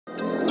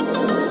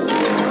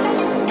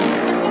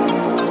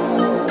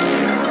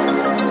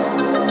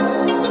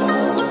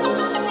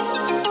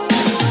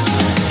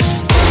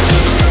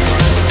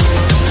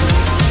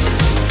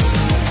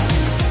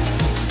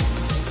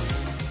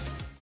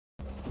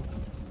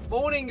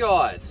Morning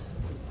guys,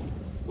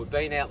 we've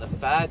been out the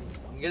fad.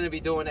 I'm going to be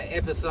doing an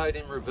episode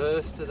in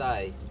reverse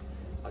today.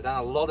 I've done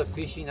a lot of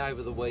fishing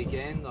over the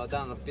weekend. I've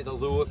done a bit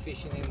of lure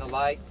fishing in the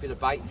lake, a bit of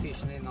bait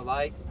fishing in the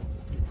lake,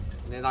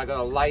 and then I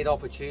got a late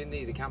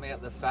opportunity to come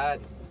out the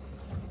fad,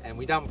 and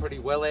we done pretty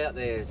well out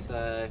there,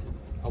 so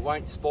I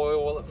won't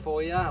spoil it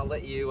for you. I'll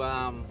let you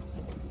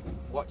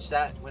watch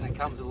that when it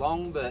comes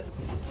along, but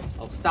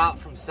I'll start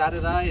from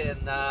Saturday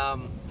and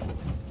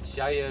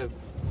show you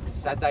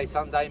Saturday,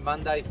 Sunday,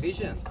 Monday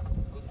fishing.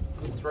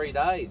 Good 3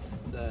 days.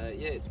 So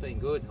yeah, it's been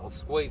good. I'll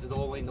squeeze it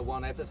all into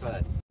one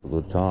episode.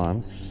 Good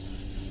times.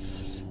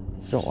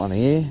 Got one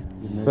here.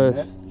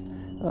 First,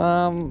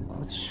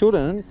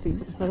 shouldn't.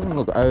 It doesn't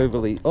look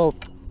overly. Oh,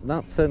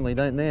 no, certainly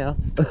don't now.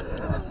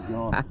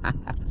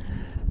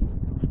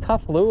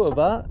 Tough lure,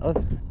 but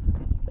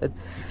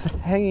it's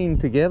hanging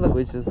together,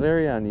 which is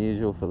very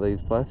unusual for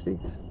these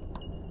plastics.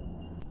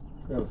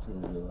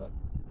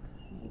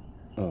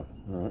 Oh,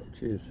 alright,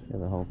 cheers. Yeah,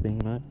 the whole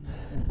thing, mate.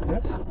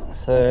 Yep.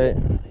 So,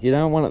 you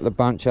don't want it to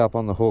bunch up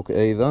on the hook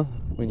either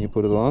when you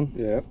put it on.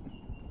 Yeah.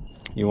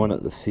 You want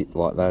it to sit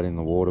like that in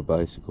the water,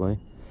 basically.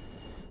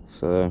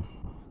 So,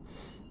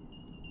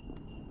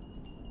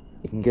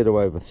 you can get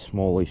away with a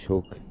smallish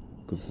hook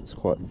because it's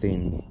quite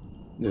thin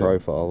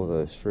profile of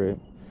the strip.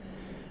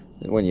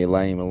 And when you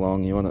lay him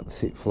along, you want it to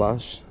sit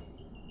flush.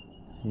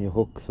 Your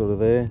hook sort of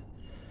there.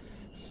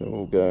 So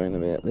we'll go in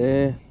about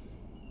there.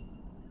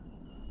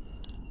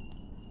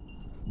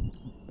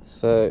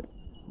 So,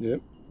 yep.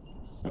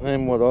 And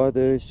then what I do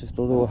is just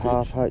a little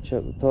half H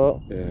at the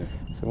top. Yeah.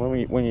 So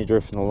when you're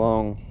drifting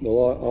along,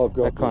 I've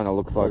got that kind of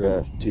looks like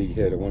a jig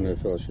head. I wonder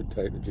if I should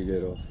take the jig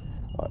head off.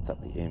 Oh, it's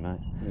up to you, mate.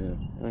 Yeah.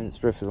 When it's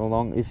drifting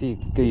along, if you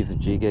use a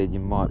jig head, you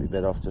might be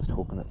better off just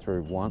hooking it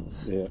through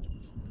once. Yeah.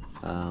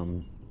 A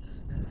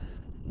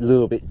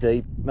little bit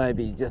deep,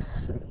 maybe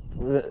just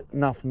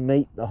enough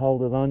meat to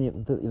hold it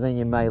on. Then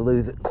you may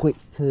lose it quick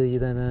too. You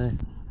don't know.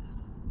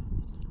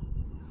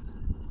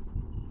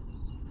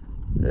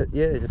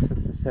 Yeah,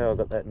 just how I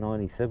got that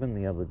 97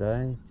 the other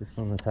day, just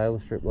on the tailor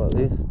strip like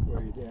this.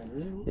 Were you down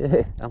really?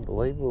 Yeah,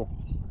 unbelievable.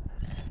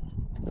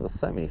 There's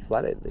so many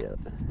flatheads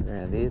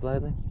around here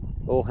lately.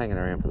 All hanging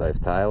around for those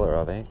tailor,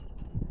 I think.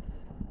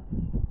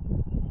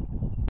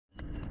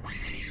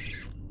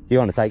 Do you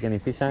want to take any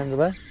fish home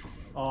today?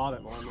 Oh, I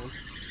don't mind, man.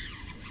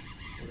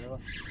 Whatever.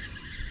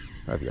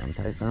 Or if you want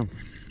to take some,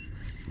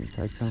 you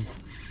take some.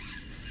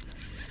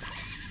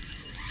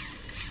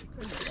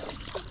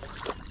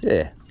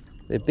 Yeah.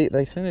 They're big,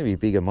 they seem to be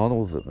bigger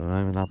models at the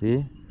moment up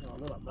here. Oh,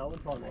 not up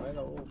Valentine way,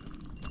 they're all...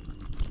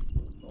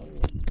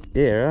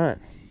 Yeah, right.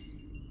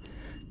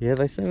 Yeah,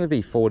 they seem to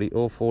be 40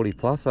 or 40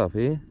 plus up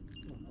here.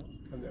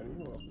 Come down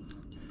here, well.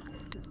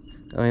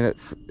 I mean,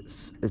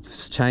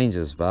 it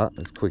changes, but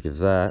as quick as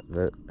that.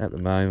 But at the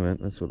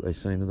moment, that's what they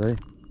seem to be.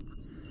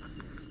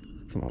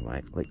 Come on,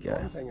 mate, let go.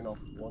 I'm hanging off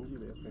one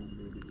there, seems to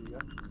be a bit bigger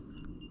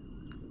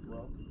as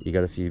well. You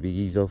got a few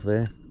biggies off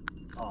there?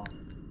 Oh,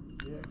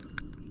 yeah.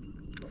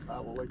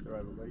 Well, at least they're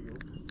over legal.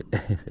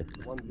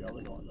 The ones the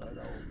other night though,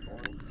 they're all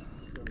fine.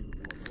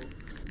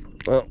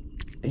 Well,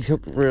 he's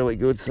hooked really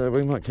good, so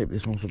we might keep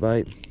this one for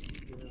bait.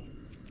 Yeah.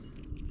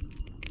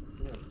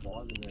 There's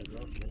 5 in there as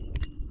well.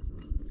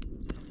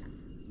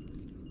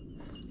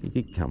 He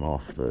did come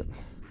off, but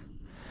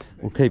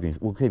we'll keep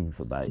him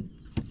for bait.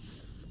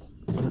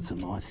 I've got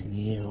some ice in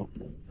here. You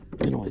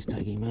can always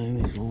take him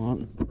home if you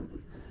want.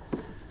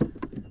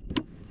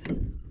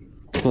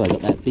 So I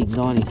got that big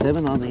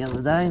 97 on the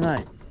other day,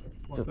 mate.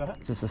 What's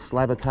that? Just a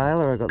slab of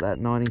tailor. I got that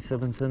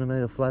 97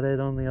 centimetre flathead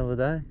on the other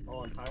day. Oh,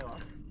 on tailor?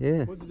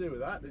 Yeah. What did you do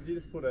with that? Did you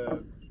just put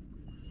a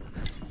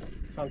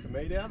chunk of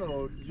meat out,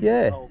 or did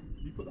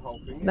you put the whole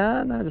thing in?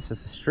 No, just a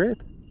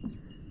strip.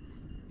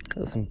 I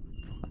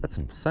got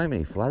so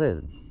many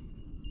flathead.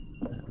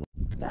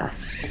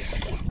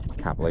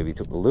 Can't believe he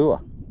took the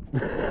lure.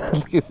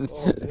 Look at this.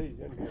 Oh,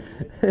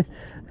 geez,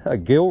 I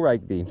gill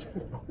raked him.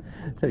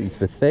 He's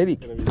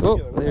pathetic. Oh,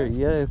 there he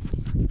goes.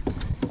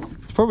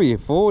 It's probably a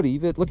 40,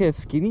 but look how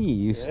skinny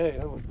he is. Yeah,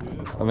 that was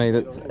good. I mean,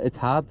 it's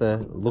hard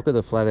to look at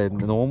a flathead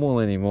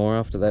normal anymore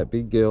after that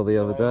big girl the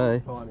other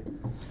day. Tiny.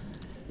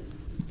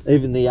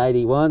 Even the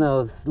 81 I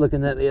was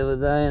looking at the other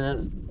day, and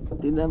it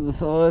didn't have the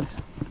size.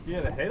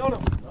 Yeah, the head on it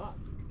was nuts.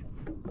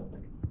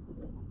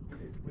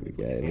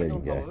 There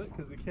you go.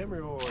 Because the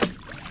camera always...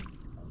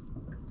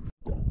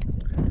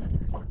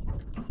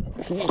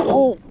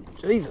 Oh,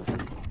 Jesus.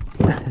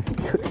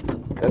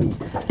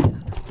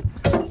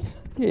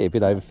 Yeah, a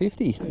bit over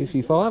 50,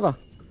 55er.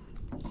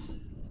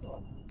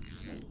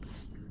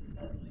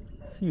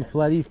 A few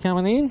flatties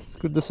coming in,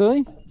 good to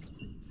see.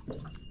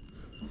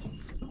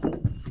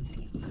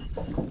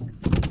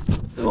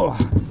 Oh.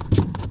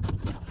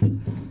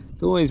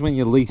 It's always when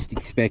you least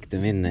expect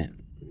them, isn't it?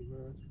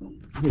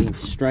 Hitting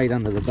straight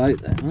under the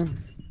boat, that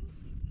one.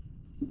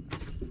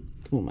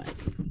 Come on, mate.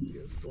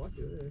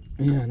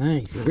 Yeah, I know,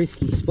 it's a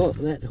risky spot,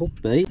 that hook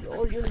beat.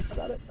 Oh, you nearly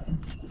spat it.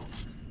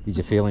 Did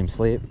you feel him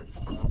slip?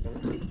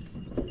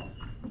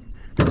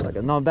 Like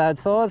a not bad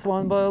size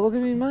one by the look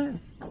of him, mate.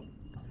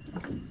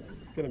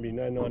 going to be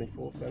no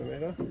 94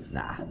 centimetre.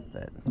 Nah,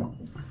 that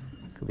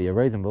could be a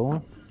reasonable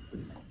one.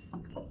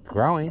 It's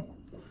growing.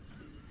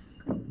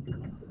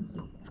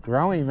 It's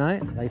growing,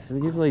 mate. They're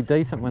usually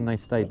decent when they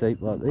stay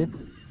deep like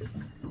this.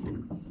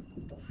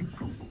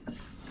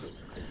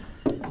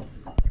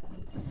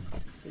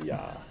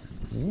 Yeah.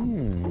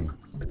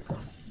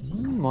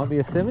 Might be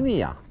a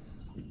 70-er.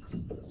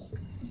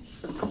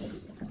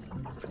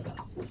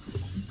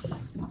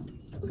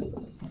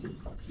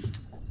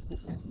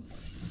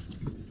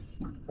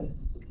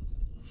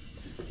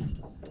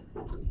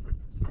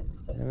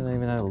 Haven't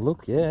even had a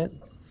look yet.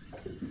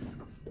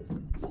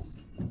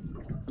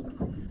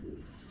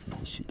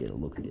 You should get a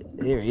look at it.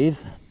 There he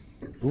is.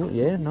 Oh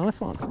yeah, nice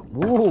one.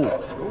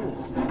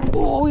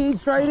 Oh,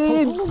 he's straight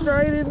in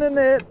the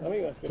net. I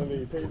think that's going to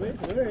be a PB,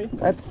 isn't it?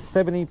 That's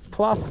 70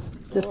 plus.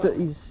 Just that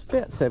he's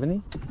about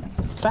 70.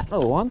 Fat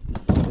little one.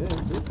 Yeah,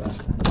 good fat.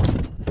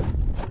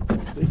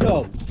 Big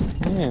dog.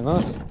 Yeah,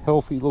 nice,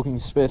 healthy looking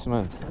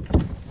specimen.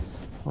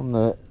 On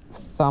the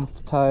thump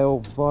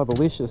tail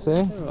vibalicious there.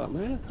 Alright,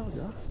 man, I told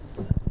you.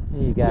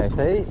 There you go,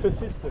 see?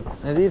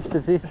 Persistence. It is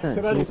persistence.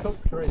 Could only took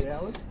 3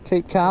 hours.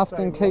 Keep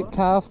casting, keep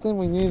casting.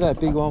 We knew that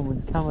big one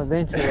would come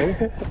eventually.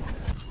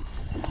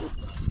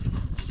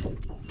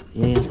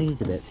 Yeah, I think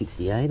he's about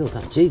 68 or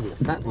something. Jeez, he's a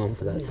fat one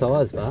for that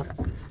size, but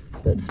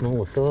that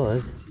smaller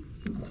size.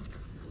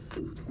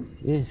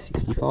 Yeah,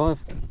 65.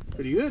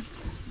 Pretty good.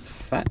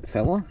 Fat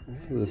fella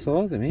for the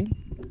size of him.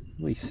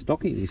 Really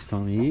stocky this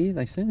time of year.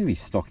 They seem to be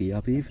stocky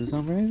up here for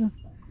some reason.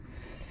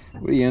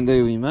 What are you going to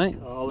do with him, mate?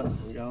 I'll let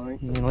him go, I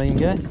think. You going to let him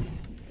go?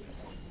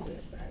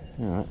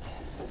 Yeah. Alright,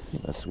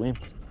 give it a swim.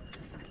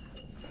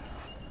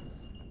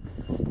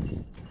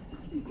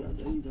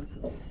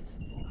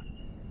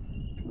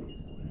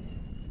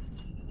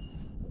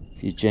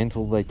 If you're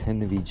gentle, they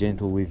tend to be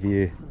gentle with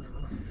you.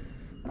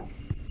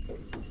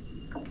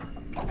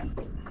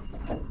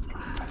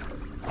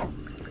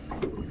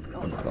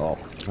 Oh,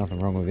 nothing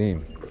wrong with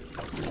him.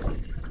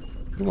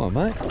 Come on,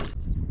 mate.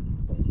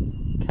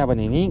 Covered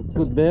in ink,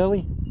 good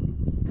burley.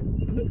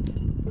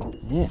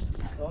 Yeah.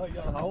 Oh, you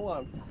got a whole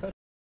one. That's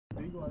a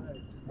big one, eh?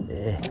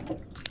 Yeah.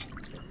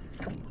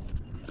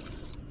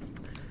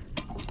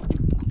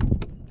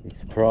 Be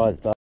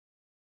surprised, but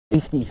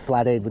 50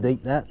 flathead would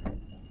eat that.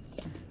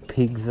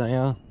 Pigs they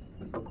are.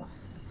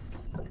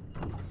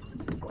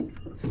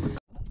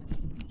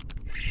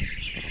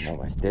 I'm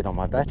almost dead on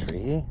my battery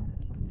here.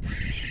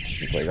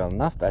 Looks like I got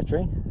enough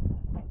battery.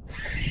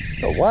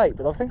 Got weight,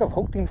 but I think I've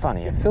hooked him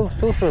funny. It feels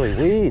really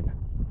weird.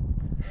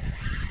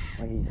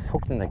 Like he's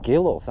hooked in the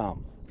gill or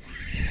something.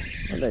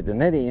 What about the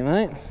net here,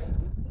 mate?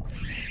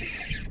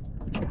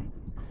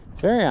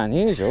 Very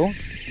unusual.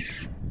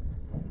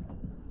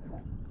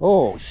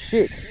 Oh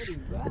shit!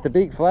 It's a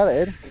big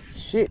flathead.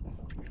 Shit!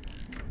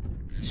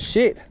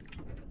 Shit!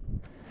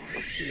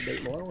 Should have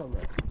beat my one,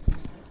 mate.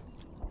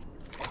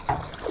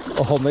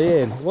 Oh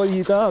man, what have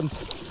you done?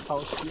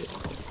 Oh shit.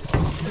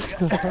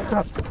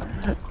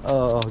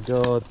 Oh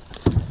god.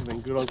 You've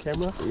been good on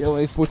camera. You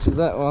almost butchered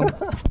that one.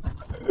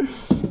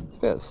 It's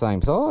about the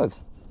same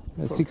size.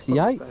 About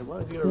 68. Same way.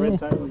 Has he got a red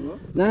tail as well?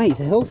 No, he's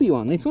a healthy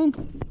one, this one.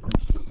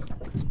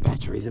 This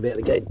battery's about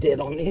to go dead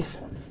on this.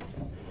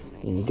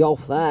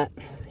 Engulf that,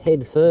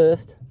 head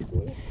first.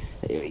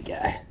 There we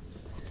go.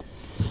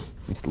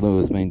 This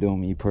lure's been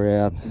doing me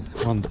proud.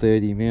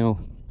 130mm,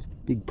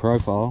 big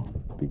profile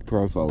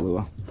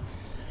lure.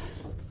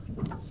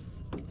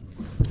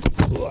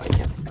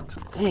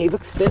 Hey, he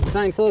looks about the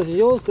same size as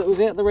yours, but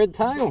without the red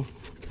tail.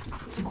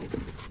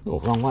 Oh,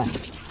 wrong way.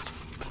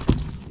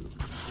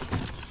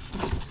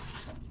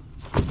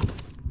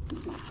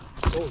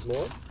 What was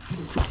mine?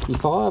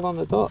 65 on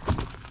the dot.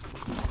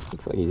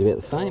 Looks like he's about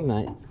the same,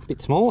 mate. A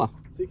bit smaller.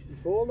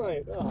 64,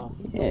 mate. Oh,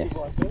 Yeah.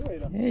 by a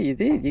centimetre. Yeah, you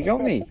did. You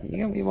got me. You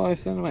got me by a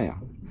centimetre.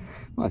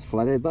 Nice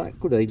flathead, but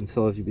good eating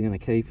size if you're going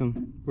to keep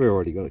them. We've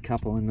already got a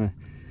couple in the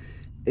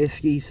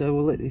esky, so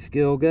we'll let this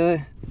girl go.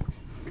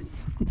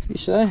 Good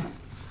fish, though.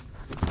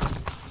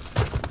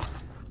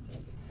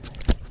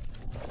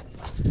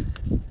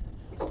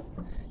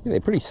 Yeah, they're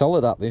pretty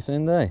solid up this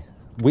end, eh?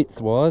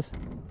 Width-wise.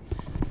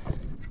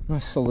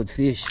 Nice solid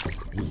fish.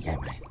 There you go,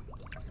 mate.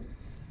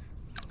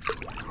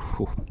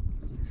 Whew.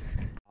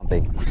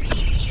 Big.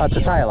 Oh, it's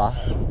a tailor.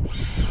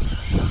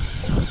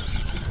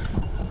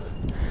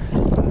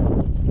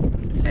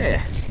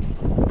 Yeah.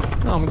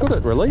 Oh, I'm good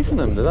at releasing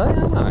them today,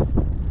 aren't I?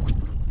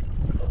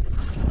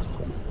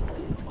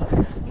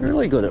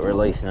 Really good at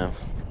releasing them.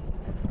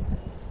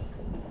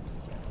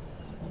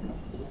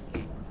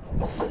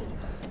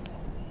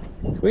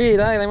 Weird,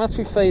 eh? They must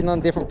be feeding on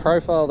different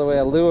profile to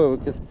our lure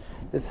because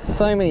there's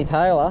so many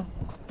tailor.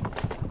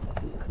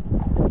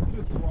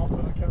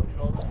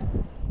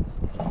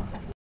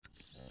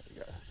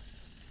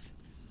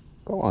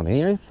 Got one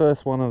here,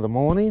 first one of the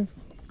morning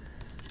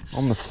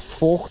on the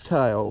fork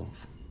tail.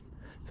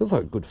 Feels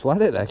like a good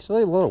flathead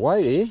actually, a lot of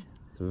weight here.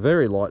 It's a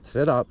very light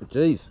setup, but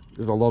geez,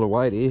 there's a lot of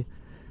weight here.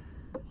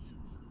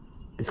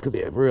 This could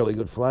be a really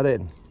good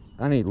flathead.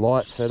 Only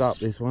light setup,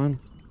 this one.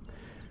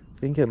 I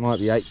think it might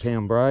be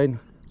 8-pound braid.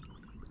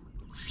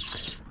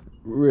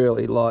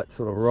 really light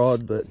sort of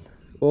rod, but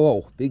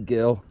oh, big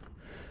girl,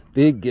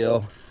 big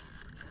girl.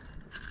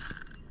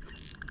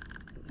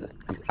 It's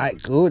a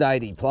good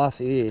 80 plus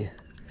here.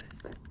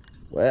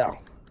 Wow,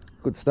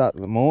 good start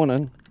to the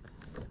morning.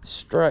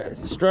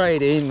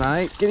 Straight in,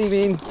 mate. Get him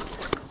in.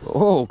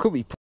 Oh, could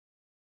be.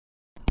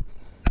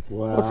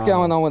 Wow. What's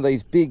going on with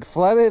these big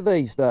flathead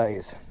these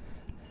days?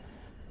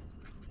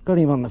 Got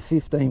him on the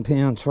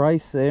 15-pound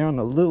trace there on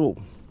a little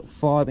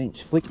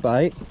 5-inch flick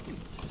bait.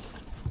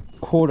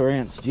 1/4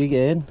 ounce jig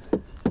head.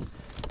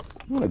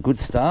 What a good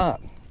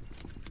start.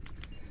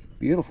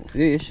 Beautiful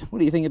fish. What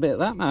do you think about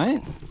that,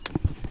 mate?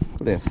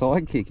 Got our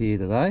sidekick here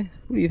today.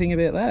 What do you think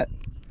about that?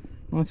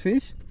 Nice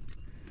fish.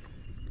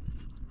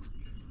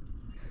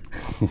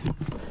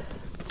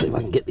 See if I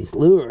can get this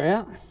lure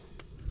out.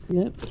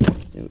 Yep,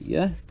 there we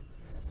go.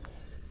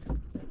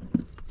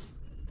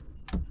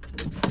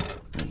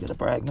 You got a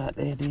brag nut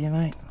there, do you,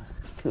 mate?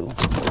 Cool.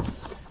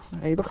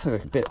 He looks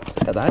like a bit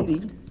at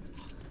 80.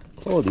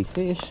 Quality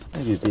fish,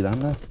 maybe a bit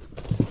under.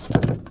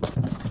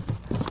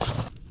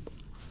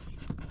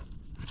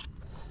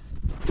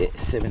 Yeah,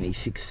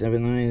 76,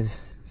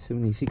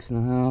 76 and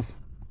a half.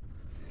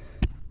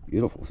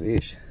 Beautiful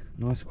fish.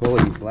 Nice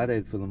quality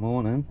flathead for the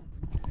morning.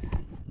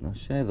 And I'll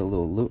show you the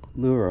little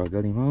lure I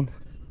got him on.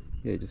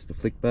 Yeah, just a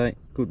flick bait.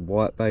 Good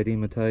white bait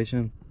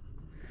imitation.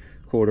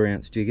 1/4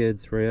 ounce jig head,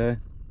 3/0.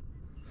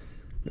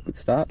 A good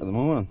start to the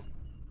morning.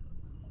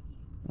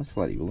 Nice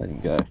flatty, we'll let him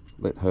go.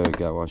 Let her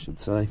go, I should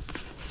say.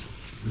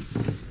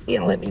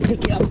 Yeah, let me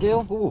pick you up,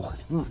 girl. Ooh,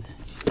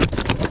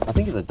 I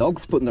think the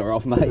dog's putting her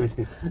off, mate.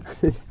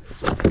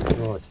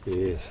 Nice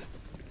fish.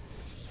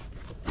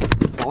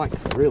 The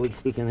spikes are really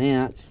sticking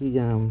out. She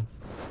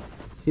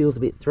feels a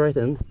bit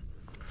threatened.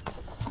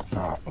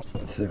 Alright,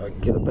 let's see if I can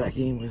get it back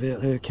in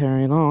without her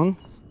carrying on.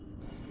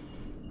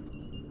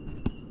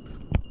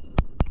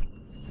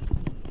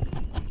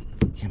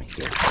 Come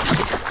here,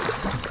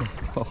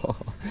 girl.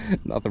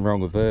 Nothing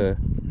wrong with her.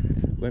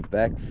 Went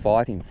back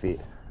fighting fit.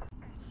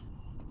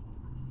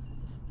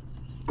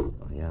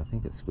 Oh, yeah, I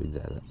think it squids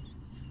at it.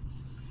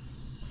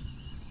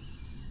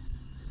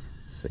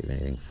 See if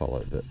anything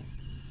follows it.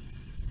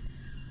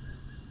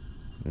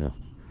 No,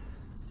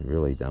 it's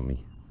really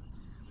dummy.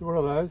 So what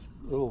are those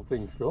little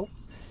things called?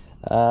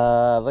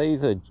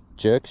 These are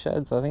jerk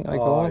shads, I think they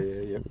call them.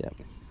 Yeah, yeah. Yep.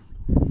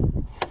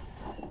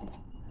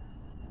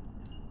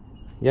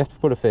 You have to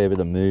put a fair bit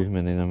of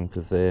movement in them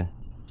because they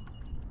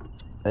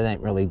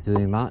don't really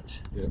do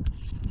much. Yeah.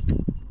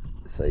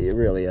 So you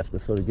really have to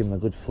sort of give them a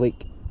good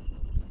flick.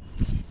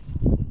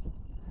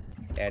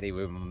 Out here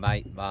with my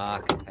mate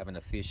Mark, having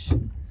a fish.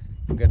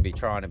 I'm going to be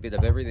trying a bit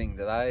of everything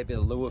today, a bit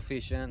of lure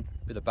fishing,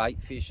 a bit of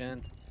bait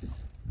fishing,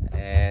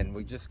 and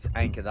we just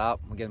anchored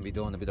up. We're going to be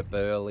doing a bit of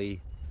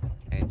burley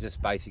and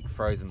just basic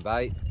frozen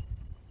bait.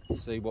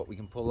 See what we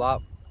can pull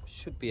up.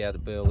 Should be able to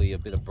burley a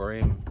bit of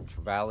bream,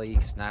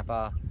 trevally,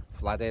 snapper,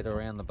 flathead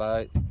around the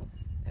boat,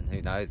 and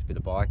who knows, a bit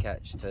of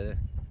bycatch too.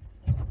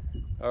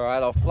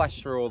 Alright, I'll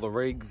flash through all the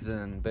rigs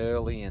and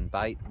burley and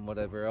bait and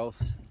whatever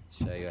else,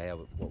 show you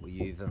what we're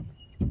using.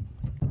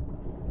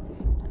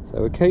 So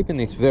we're keeping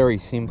this very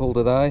simple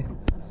today.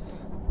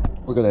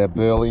 We've got our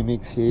burley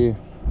mix here,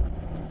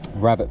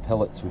 rabbit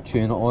pellets with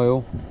tuna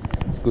oil.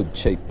 It's good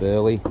cheap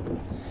burley.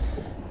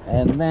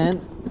 And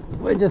then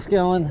we're just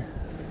going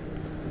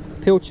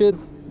pilchard,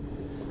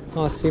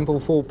 nice simple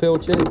full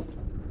pilchard,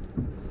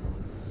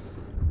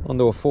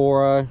 onto a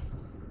 4/0,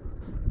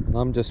 and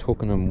I'm just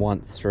hooking them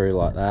once through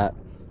like that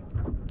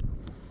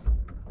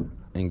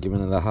and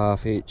giving it a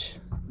 1/2 hitch.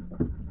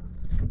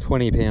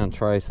 20-pound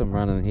trace I'm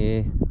running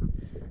here.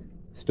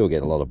 Still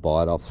get a lot of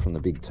bite offs from the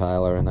big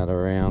tailor and that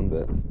around,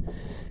 but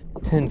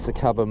it tends to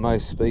cover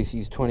most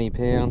species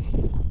 20-pound.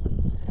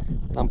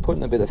 I'm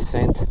putting a bit of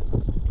scent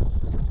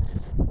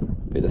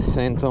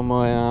on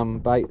my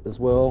bait as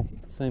well.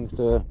 Seems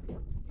to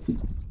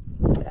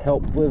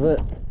help with it.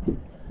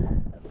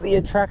 The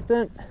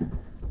attractant.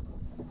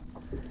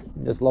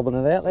 Just lobbing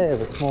it out there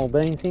with a small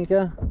bean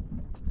sinker.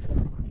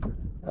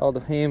 Hold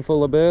a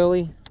handful of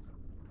burley.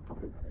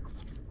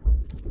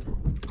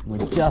 We're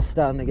just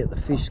starting to get the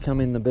fish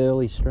come in the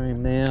burley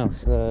stream now,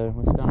 so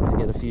we're starting to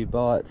get a few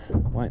bites. It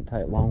won't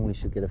take long, we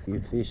should get a few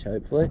fish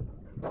hopefully.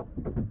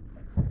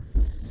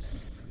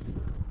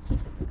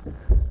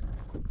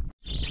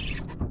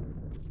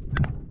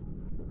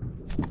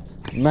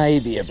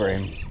 Maybe a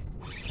bream.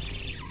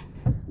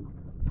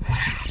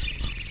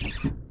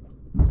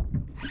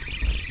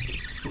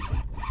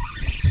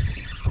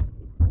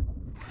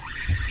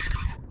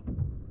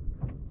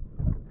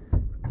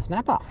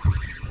 Snapper.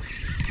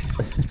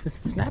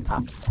 Snapper.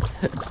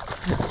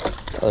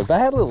 Not a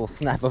bad little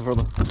snapper for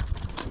them.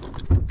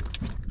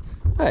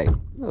 Hey,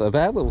 not a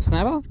bad little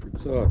snapper. Good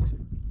size.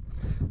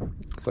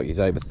 Looks like he's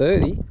over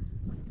 30.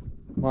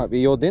 Might be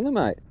your dinner,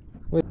 mate.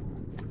 What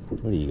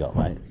do you got,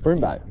 mate?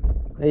 Brimbo.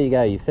 There you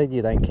go. You said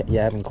you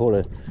haven't caught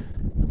a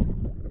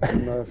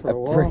For a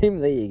while. bream.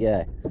 There you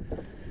go.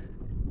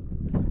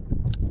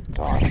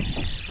 Alright.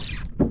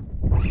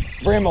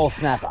 Bream or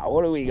snapper?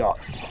 What do we got?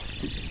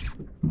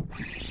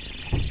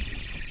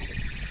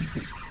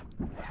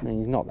 I mean,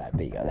 he's not that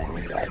big, I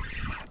think.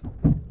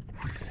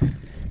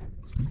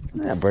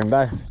 Now,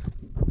 Brembo.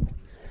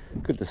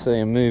 Good to see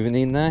him moving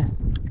in there.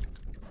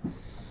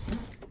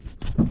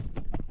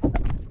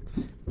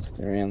 Just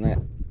around that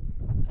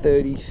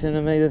 30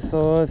 centimetre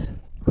size.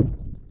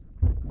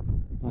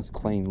 Nice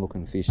clean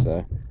looking fish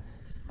though.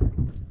 There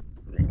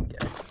we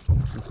go.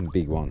 There's some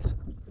big ones.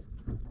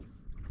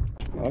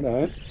 I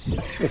don't.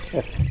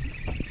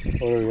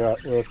 What are we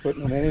got? Worth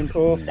putting them in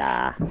for?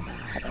 Nah,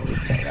 I don't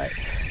think so, mate.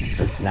 It's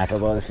a snapper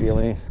by the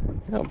feeling.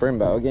 Oh,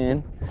 Brembo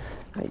again.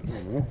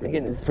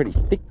 Again, it's pretty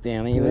thick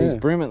down here, these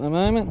brim at the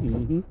moment.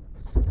 Mm-hmm.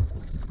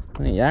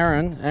 Hey,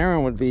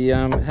 Aaron would be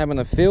having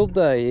a field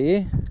day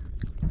here.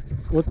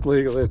 What's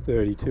legal? They're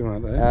 32,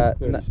 aren't they?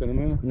 30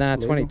 centimetre? Nah,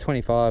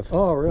 25.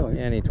 Oh, really?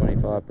 Yeah, only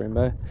 25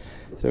 Brembo.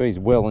 So he's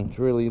well and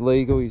truly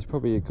legal. He's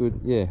probably a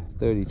good,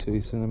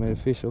 32 centimetre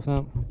fish or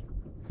something.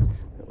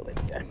 Well, there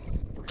we go.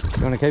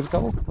 You want to keep a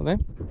couple of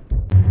them?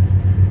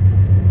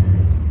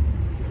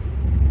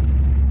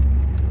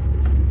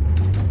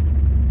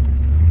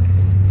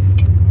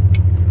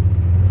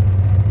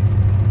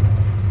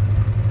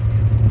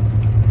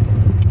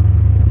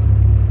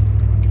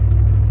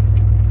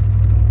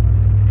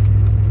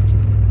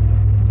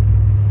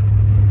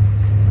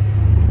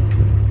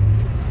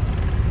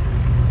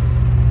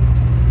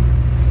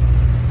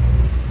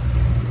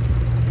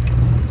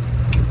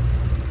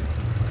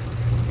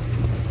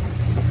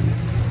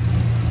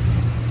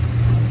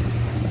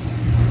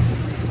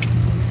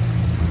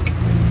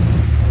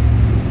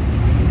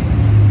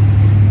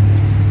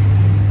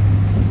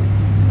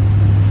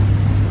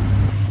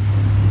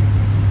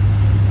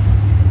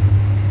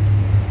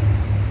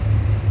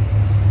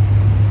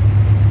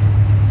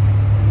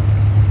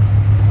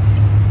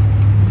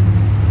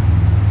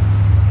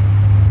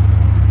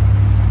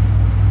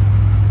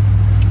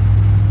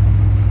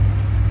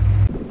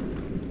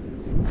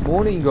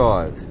 Morning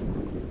guys,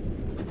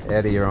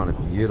 out here on a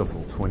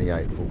beautiful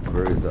 28-foot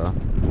cruiser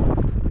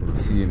with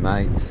a few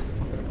mates,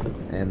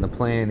 and the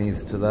plan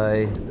is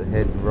today to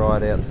head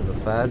right out to the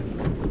FAD.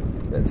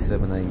 It's about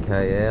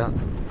 17k out,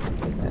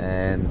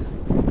 and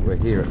we're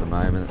here at the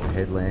moment at the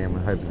headland. We're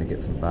hoping to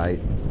get some bait.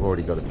 We've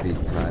already got a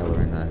big tailor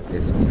in the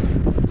esky,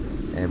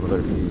 and we've got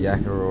a few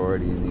yakka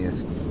already in the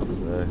esky,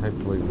 so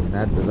hopefully we can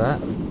add to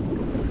that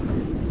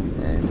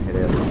and head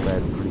out to the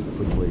FAD pretty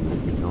quickly. It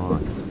would be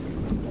nice.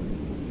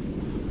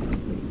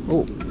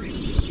 Oh,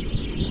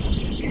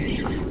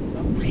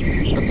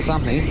 got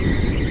something.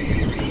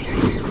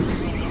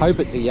 Hope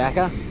it's a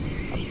yakka.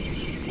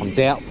 I'm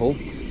doubtful.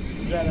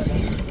 Is that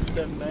a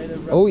 7 metre?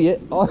 Oh yeah.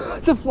 Oh,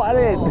 it's a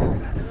flathead.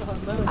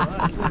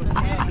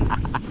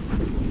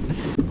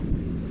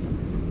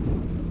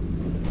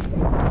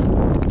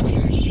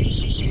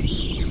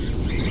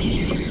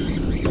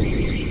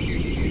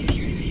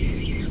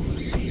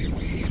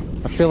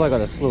 I feel like I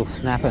got a little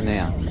snapper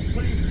now.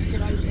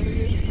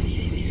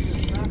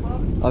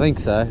 I think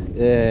so.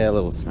 Yeah, a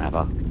little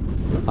snapper.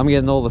 I'm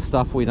getting all the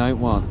stuff we don't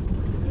want.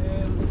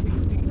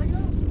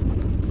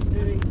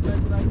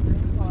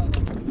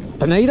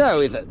 Bonito,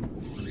 is it?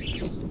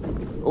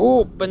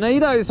 Oh,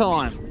 bonito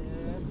time.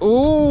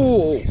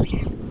 Oh.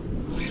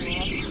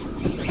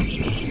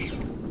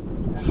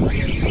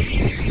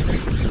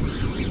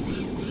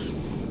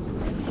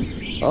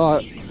 Oh.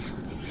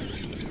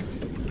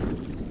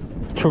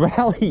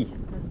 Trevally.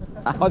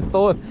 I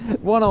thought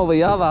one or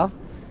the other.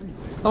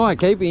 I won't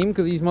keep him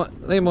because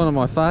they're one of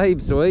my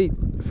faves to eat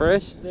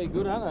fresh. They're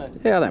good,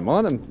 aren't they? Yeah, I don't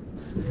mind them.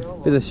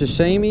 Bit of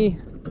sashimi.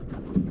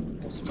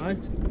 Or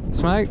smoked.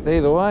 Smoked,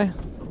 either way.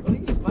 I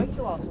think you smoked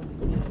your last one.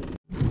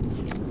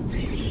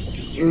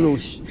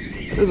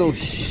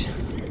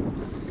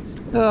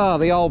 Oh,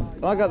 the old.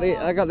 I got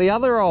the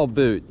other old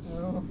boot.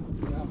 Oh,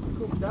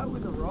 cooked that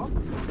with a rock.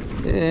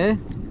 Yeah.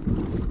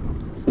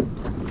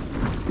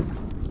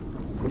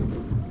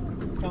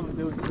 Come and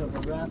do it yourself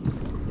like that.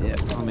 Yeah,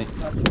 I mean.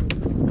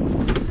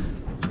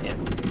 Yeah.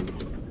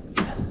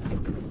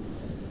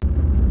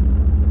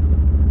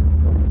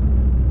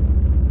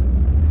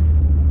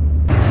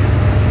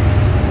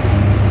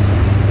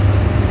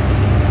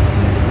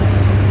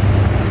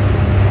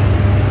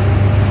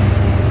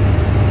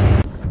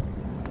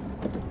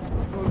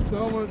 So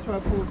I'm going to try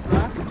to pull it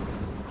back.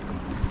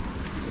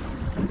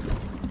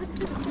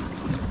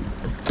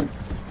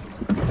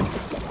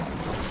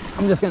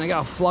 I'm just gonna go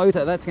a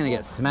floater. That's gonna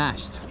get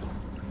smashed.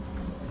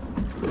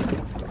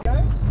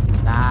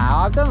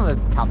 Nah, I've done a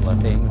couple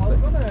of things.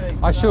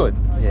 I should.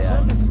 Yeah.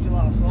 I messaged you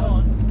last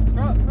night.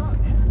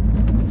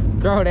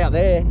 Throw it out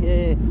there.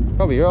 Yeah.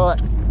 Probably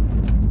right.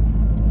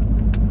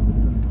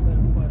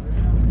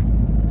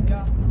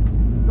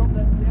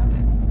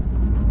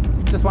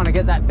 Just want to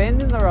get that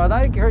bend in the right,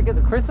 eh? Get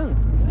the crescent.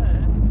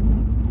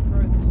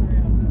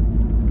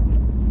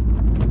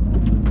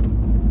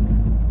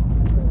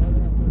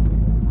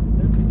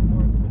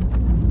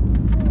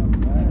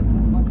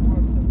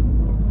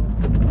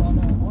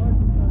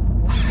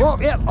 Oh,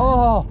 yep.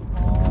 Oh.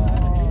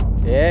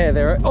 Yeah,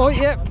 there. Oh,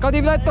 yep. Got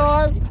him that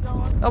time.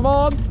 Come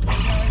on.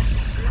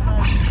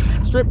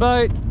 Strip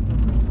bait.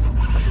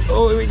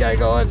 Oh, here we go,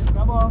 guys.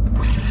 Come on.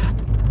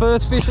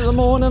 First fish of the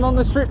morning on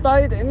the strip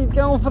bait, and he's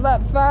going for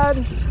that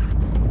fad.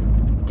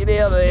 Get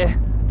out of there.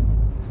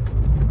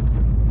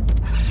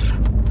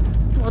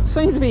 Well, it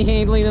seems to be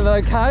handling it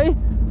okay.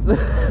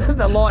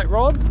 The light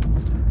rod.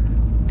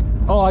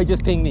 Oh, he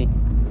just pinged me.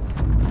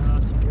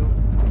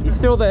 He's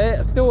still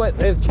there. Still,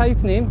 they're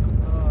chasing him.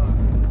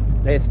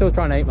 They're still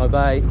trying to eat my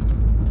bait.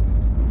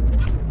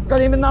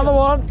 Got him another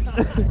one.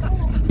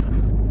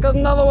 Got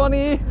another one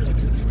here.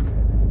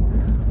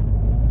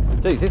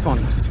 Jeez, this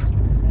one.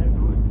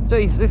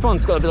 Jeez, this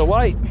one's got a bit of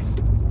weight.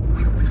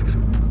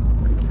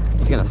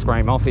 He's gonna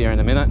scream off here in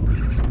a minute.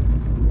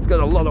 It's got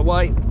a lot of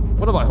weight.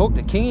 What have I hooked?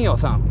 A kingy or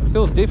something? It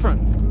feels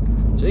different.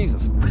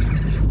 Jesus.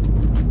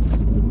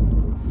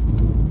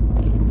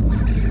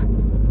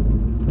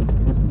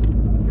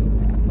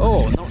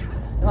 Oh, no.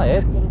 Oh yeah.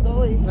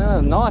 No,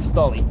 nice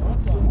dolly.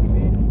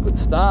 Good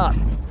start.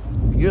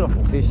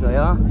 Beautiful fish they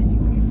are.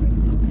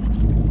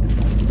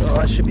 Oh,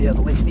 I should be able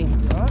to lift him.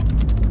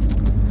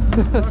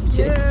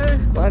 Yeah.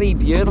 Bloody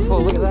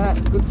beautiful, look at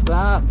that. Good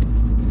start.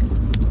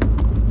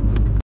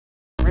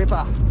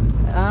 Ripper.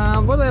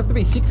 Well, they have to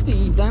be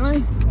 60, don't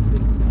they?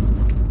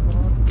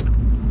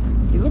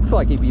 He looks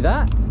like he'd be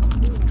that.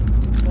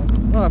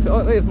 Oh,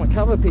 there's my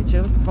cover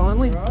picture,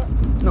 finally.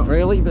 Not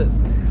really, but...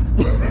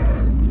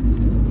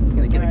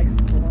 gonna get it.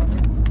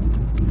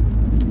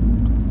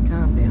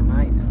 Calm down,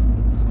 mate.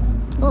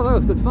 Oh, that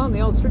was good fun,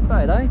 the old strip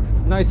bait, eh?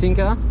 No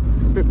sinker,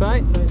 strip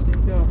bait. No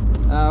sinker.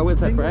 Where's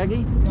that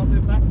braggy? I'll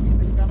do back in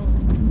the gunnel.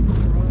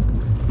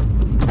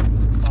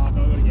 Oh,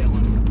 no, I gotta get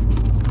one.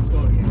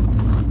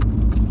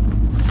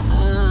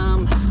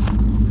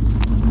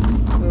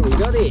 What have we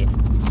got here?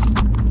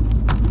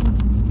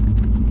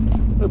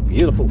 What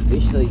beautiful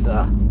fish these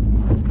are.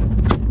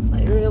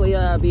 They really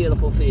are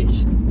beautiful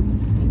fish.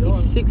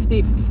 He's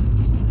 60,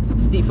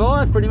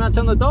 65 pretty much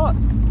on the dot.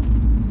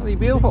 Really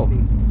beautiful.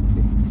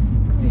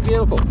 Really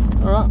beautiful.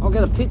 Alright, I'll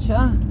get a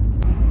picture.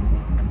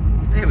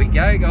 There we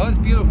go, guys.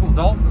 Beautiful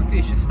dolphin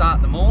fish to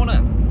start the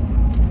morning.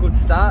 Good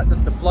start,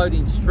 just a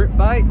floating strip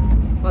bait.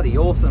 Bloody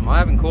awesome. I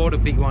haven't caught a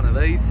big one of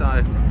these, so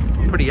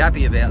I'm pretty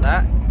happy about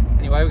that.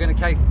 Anyway, we're going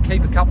to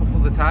keep a couple for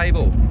the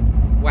table.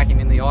 Whack him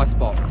in the ice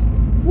box.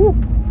 Woo.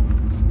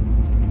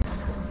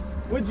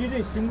 What'd you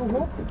do, single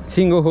hook?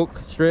 Single hook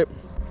strip.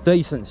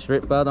 Decent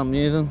strip bud I'm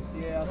using.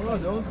 Yeah, what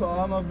I'm doing,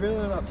 Kyle, I'm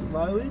reeling up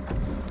slowly.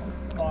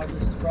 I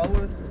just throw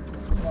it.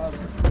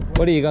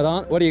 What do you got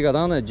on? What do you got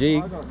on a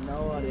jig? I got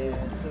no idea.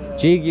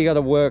 Jig, you got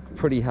to work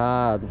pretty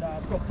hard. Nah,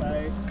 it's got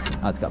bait.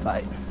 Oh, it's got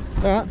bait.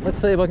 All right, let's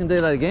see if I can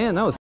do that again.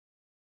 That was.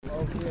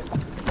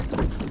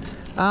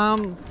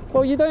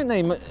 Well, you don't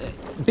need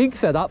big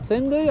setups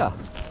then, do you?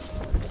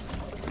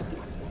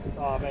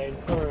 Oh, I mean,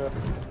 for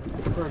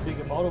a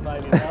bigger model,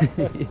 maybe.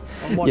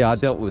 Yeah, I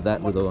dealt with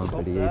that little one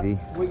pretty easy.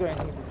 We're going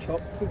to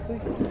chop quickly.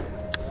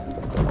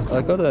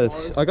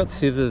 I got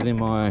scissors in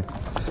my.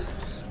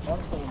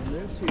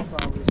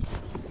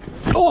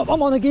 Oh,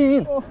 I'm on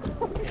again. Oh.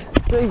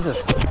 Jesus.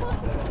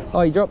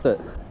 Oh, he dropped it.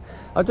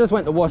 I just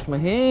went to wash my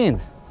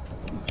hand.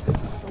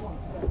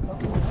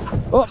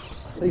 Oh,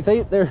 you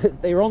see,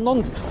 they're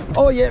on.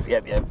 Oh, yep.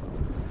 Yep.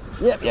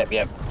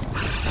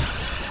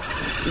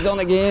 He's on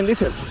again.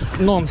 This is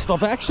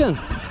non-stop action.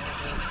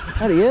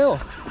 Bloody hell.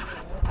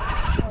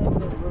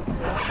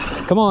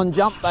 Come on,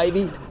 jump,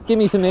 baby. Give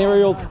me some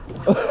aerials.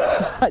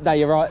 No,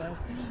 you're right.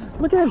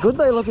 Look how good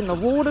they look in the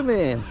water,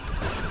 man.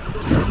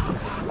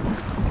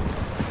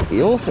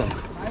 Be awesome.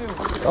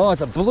 Oh,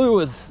 it's a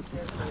blue as...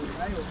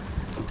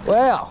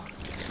 Wow.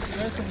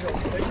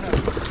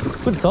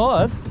 Good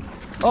size.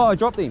 Oh, I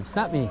dropped him.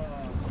 Snapped me.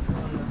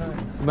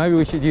 Maybe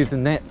we should use the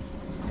net.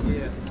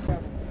 Yeah.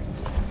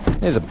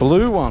 There's a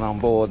blue one on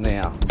board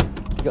now.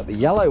 You got the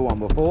yellow one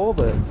before,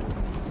 but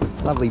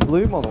lovely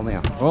blue model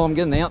now. Well, I'm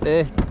getting out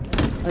there.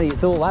 Hey,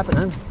 it's all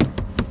happening.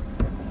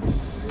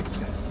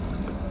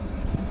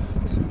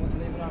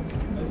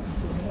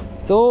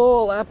 It's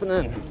all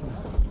happening.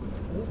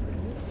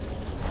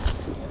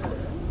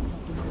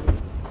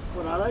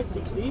 What are they,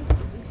 60?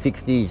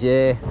 60s,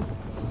 yeah.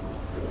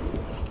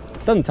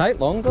 Doesn't take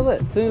long, does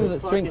it? As soon as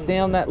it shrinks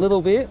down that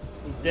little bit.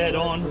 He's dead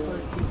on.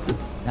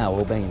 No,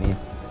 we'll bang him in.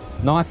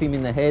 Knife him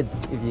in the head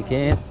if you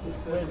can.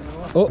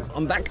 Oh,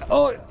 I'm back.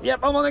 Oh, yep,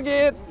 I'm on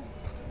again.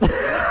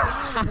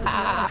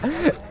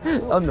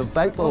 On the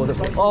bait board.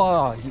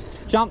 Oh, he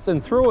jumped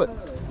and threw it.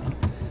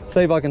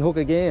 See if I can hook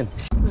again.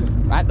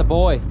 At the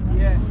boy.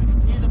 Yeah,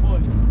 near the boy.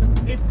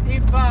 If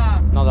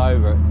Not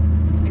over it.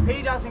 if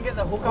he doesn't get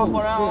the hook up, I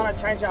want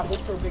to change our hook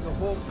for a bigger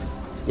hook.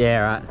 Yeah,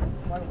 right.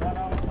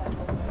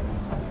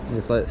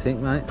 Just let it sink,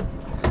 mate.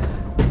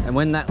 And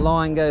when that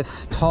line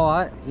goes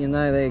tight, you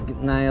know they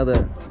nailed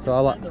it. So I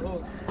like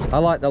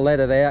to let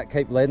it out,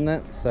 keep letting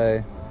it,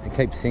 so it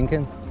keeps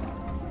sinking.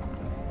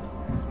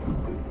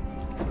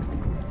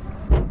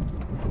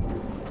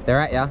 They're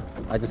at ya.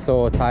 I just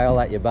saw a tail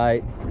at your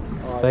bait.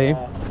 Oh, see him?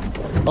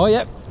 Oh,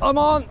 yep. I'm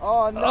on.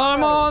 Oh, no.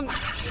 I'm on.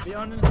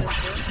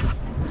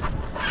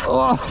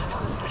 Oh.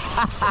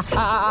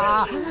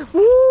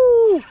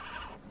 Woo.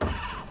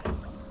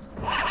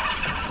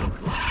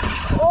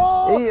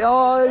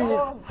 Oh,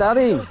 you done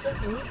him.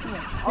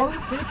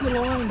 Keep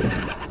your line.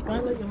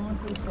 Don't let your line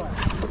fall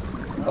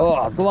flat.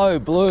 Oh, glow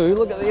blue.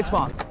 Look at this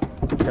one.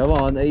 Come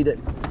on, eat it.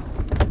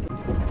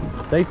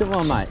 Decent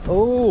one, mate.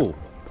 Oh,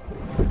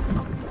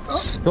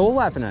 it's all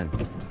happening.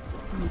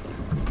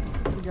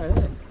 Go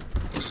there.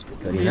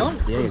 Got him.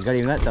 Yeah, you got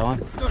him that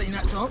time. Got him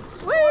that time.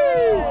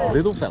 Whee!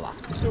 Little fella.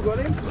 Still got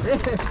him? Yeah,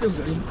 still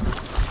got him.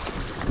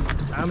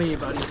 Come here,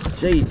 buddy.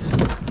 Jeez.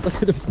 Look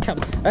at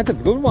him. That's a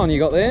good one you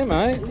got there,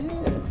 mate.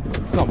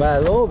 Yeah. Not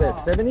bad at all,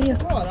 about 70.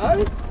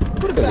 Righto.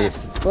 Look at this.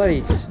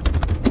 Bloody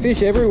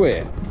fish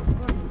everywhere.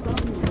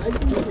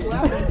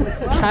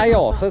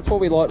 Chaos, that's what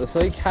we like to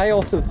see.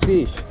 Chaos of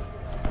fish.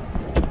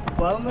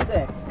 Well on the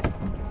deck.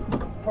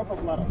 Proper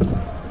bladder.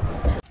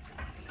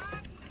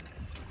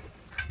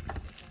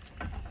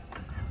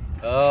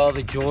 Oh,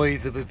 the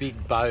joys of a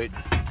big boat.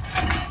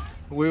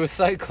 We were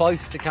so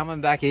close to coming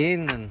back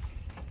in and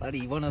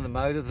bloody one of the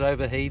motors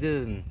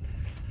overheated and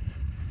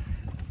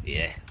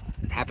yeah,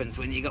 it happens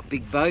when you got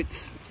big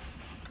boats.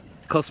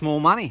 It costs more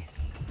money.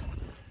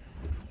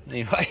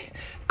 Anyway,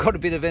 got a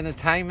bit of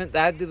entertainment to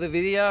add to the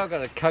video. I've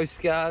got a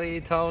Coast Guard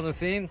here towing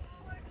us in.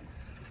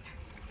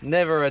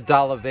 Never a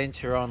dull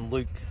adventure on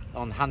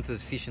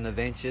Hunter's Fishing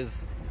Adventures.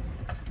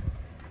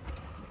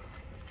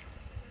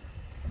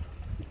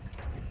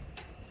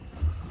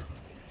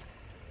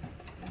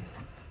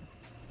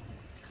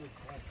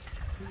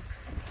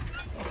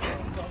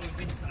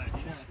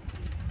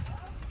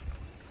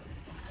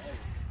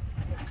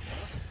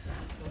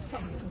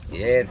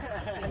 Yeah,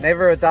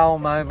 never a dull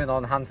moment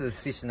on Hunter's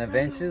Fishing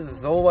Adventures.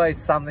 There's always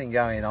something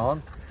going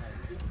on.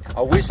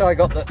 I wish I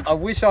got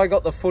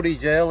the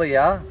footage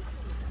earlier.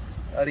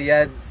 But he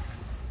had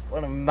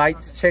one of my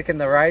mates checking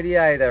the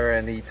radiator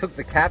and he took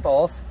the cap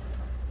off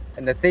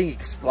and the thing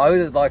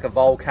exploded like a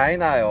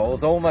volcano. I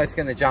was almost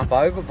going to jump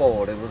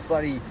overboard. It was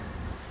bloody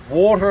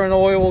water and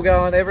oil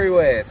going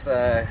everywhere.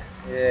 So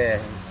yeah,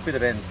 it was a bit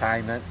of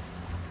entertainment.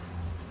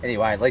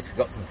 Anyway, at least we've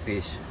got some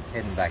fish.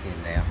 Heading back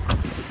in now.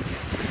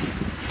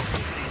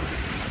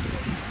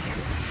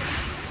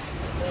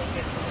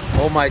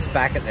 Almost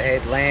back at the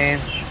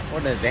headland.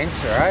 What an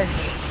adventure, eh?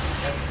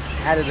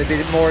 Added a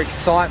bit more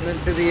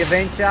excitement to the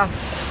adventure. I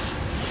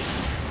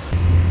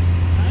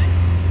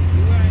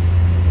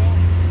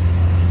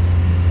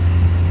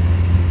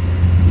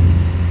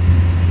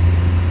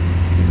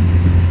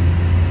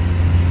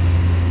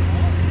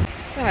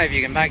don't know if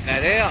you can make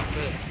that out,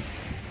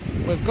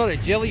 but we've got a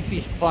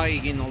jellyfish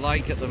plague in the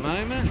lake at the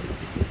moment.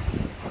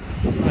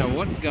 I don't know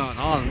what's going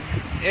on.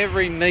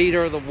 Every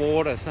metre of the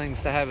water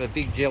seems to have a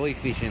big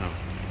jellyfish in them.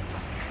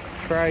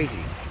 Crazy.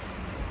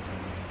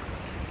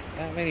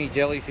 That many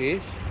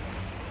jellyfish.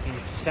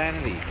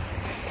 Insanity.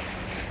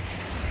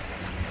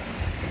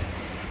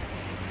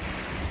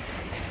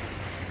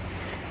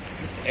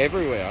 Just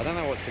everywhere. I don't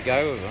know what to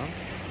go with them.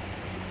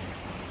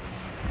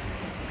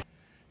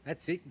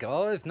 That's it,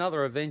 guys.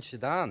 Another adventure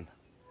done.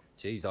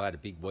 Geez, I had a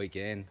big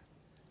weekend.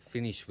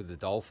 Finished with the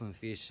dolphin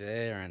fish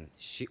there, and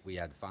shit, we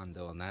had fun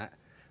doing that.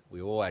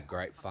 We all had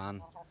great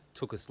fun.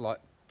 Took us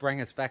bring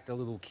us back to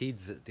little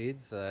kids that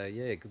did. So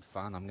yeah, good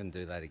fun. I'm going to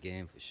do that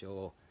again for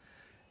sure.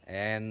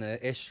 And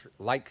the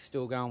lake's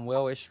still going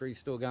well, estuary's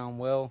still going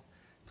well.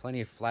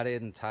 Plenty of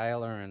flathead and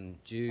tailor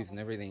and dews and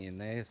everything in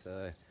there.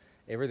 So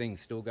everything's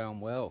still going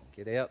well.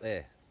 Get out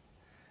there.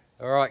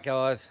 All right,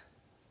 guys.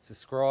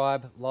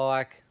 Subscribe,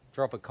 like,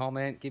 drop a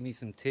comment, give me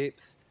some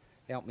tips,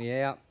 help me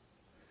out.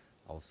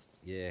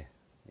 Yeah,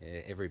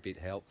 every bit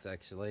helps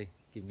actually.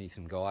 Give me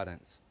some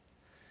guidance.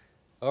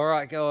 All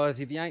right, guys.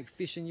 If you ain't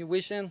fishing, you're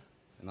wishing.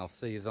 And I'll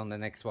see you on the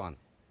next one.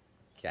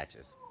 Catch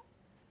us.